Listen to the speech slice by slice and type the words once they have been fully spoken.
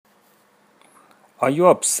Are you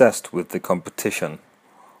obsessed with the competition,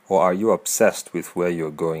 or are you obsessed with where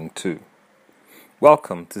you're going to?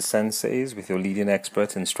 Welcome to Senseis with your leading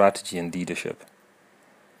expert in strategy and leadership.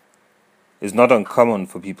 It's not uncommon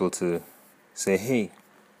for people to say, hey,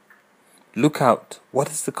 look out.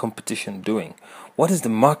 What is the competition doing? What is the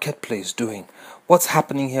marketplace doing? What's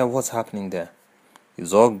happening here? What's happening there?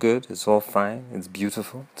 It's all good. It's all fine. It's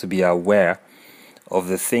beautiful to be aware of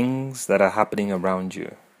the things that are happening around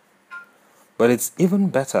you. But it's even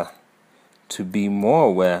better to be more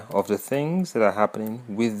aware of the things that are happening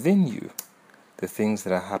within you, the things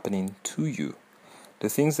that are happening to you, the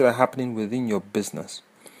things that are happening within your business,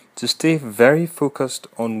 to stay very focused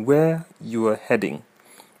on where you are heading,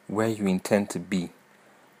 where you intend to be.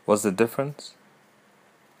 What's the difference?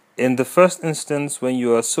 In the first instance, when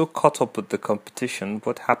you are so caught up with the competition,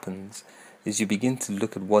 what happens is you begin to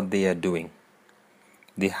look at what they are doing.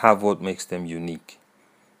 They have what makes them unique,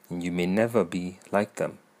 and you may never be like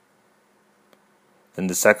them. In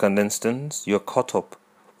the second instance, you're caught up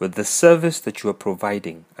with the service that you are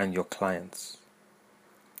providing and your clients.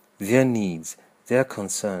 Their needs, their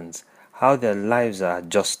concerns, how their lives are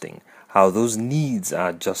adjusting, how those needs are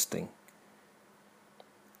adjusting.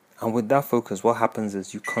 And with that focus, what happens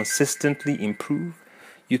is you consistently improve,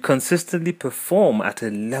 you consistently perform at a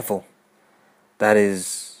level that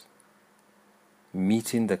is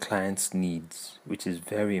meeting the client's needs, which is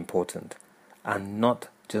very important, and not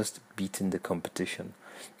just beating the competition.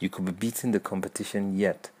 You could be beating the competition,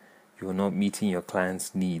 yet you are not meeting your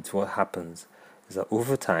client's needs. What happens is that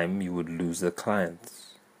over time you would lose the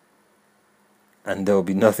clients, and there will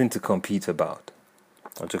be nothing to compete about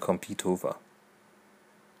or to compete over.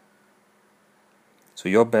 So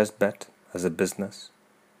your best bet as a business,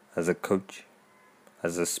 as a coach,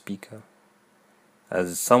 as a speaker,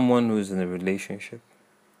 as someone who is in a relationship,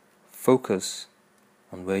 focus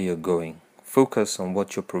on where you're going. Focus on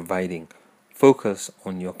what you're providing. Focus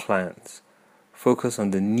on your clients. Focus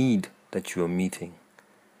on the need that you are meeting.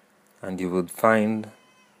 And you will find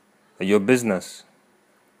that your business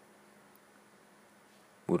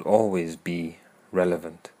would always be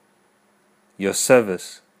relevant. Your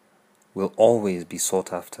service will always be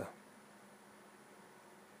sought after.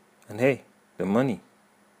 And hey, the money,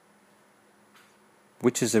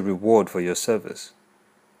 which is a reward for your service,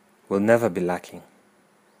 will never be lacking.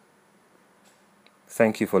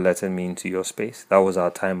 Thank you for letting me into your space. That was our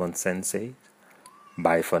time on Sensei.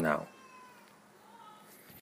 Bye for now.